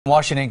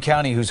Washington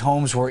County, whose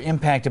homes were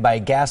impacted by a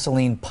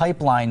gasoline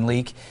pipeline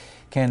leak,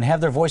 can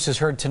have their voices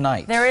heard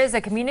tonight. There is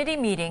a community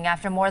meeting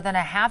after more than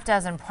a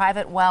half-dozen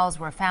private wells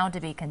were found to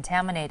be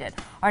contaminated.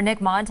 Our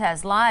Nick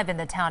Montes live in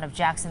the town of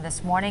Jackson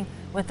this morning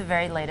with the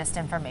very latest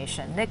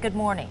information. Nick, good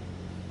morning.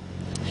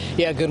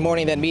 Yeah, good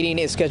morning. That meeting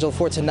is scheduled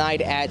for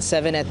tonight at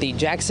 7 at the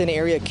Jackson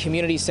Area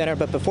Community Center.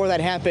 But before that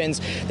happens,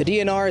 the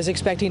DNR is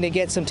expecting to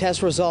get some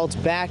test results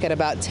back at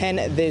about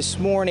 10 this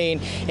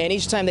morning. And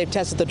each time they've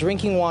tested the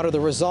drinking water,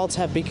 the results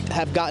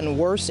have gotten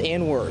worse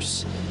and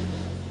worse.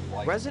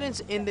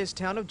 Residents in this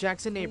town of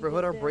Jackson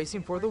neighborhood are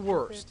bracing for the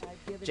worst.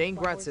 Jane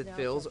Gratzett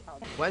feels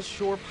West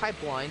Shore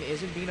Pipeline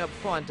isn't being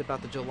upfront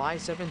about the July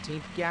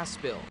 17th gas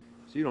spill.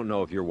 So you don't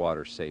know if your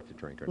water's safe to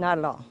drink or not? Not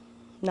at all.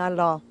 Not at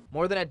all.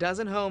 More than a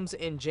dozen homes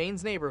in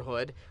Jane's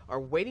neighborhood are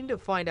waiting to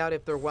find out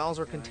if their wells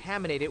are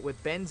contaminated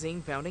with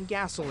benzene found in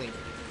gasoline.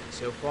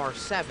 So far,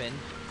 7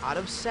 out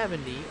of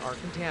 70 are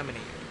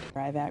contaminated.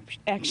 I've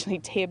actually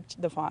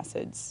taped the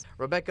faucets.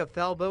 Rebecca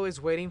Thelbo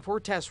is waiting for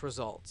test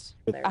results.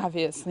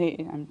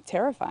 Obviously, I'm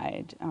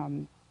terrified.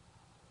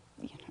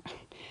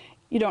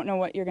 You don't know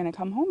what you're going to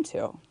come home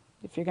to,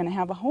 if you're going to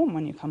have a home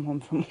when you come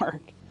home from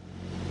work.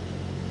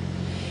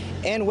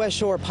 And West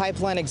Shore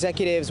Pipeline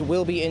executives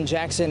will be in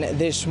Jackson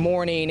this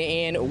morning,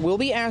 and we'll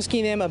be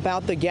asking them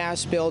about the gas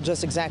spill,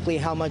 just exactly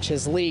how much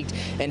has leaked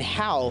and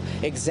how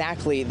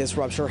exactly this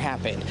rupture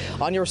happened.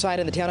 On your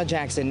side in the town of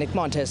Jackson, Nick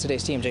Montes,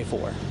 today's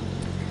TMJ4.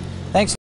 Thanks.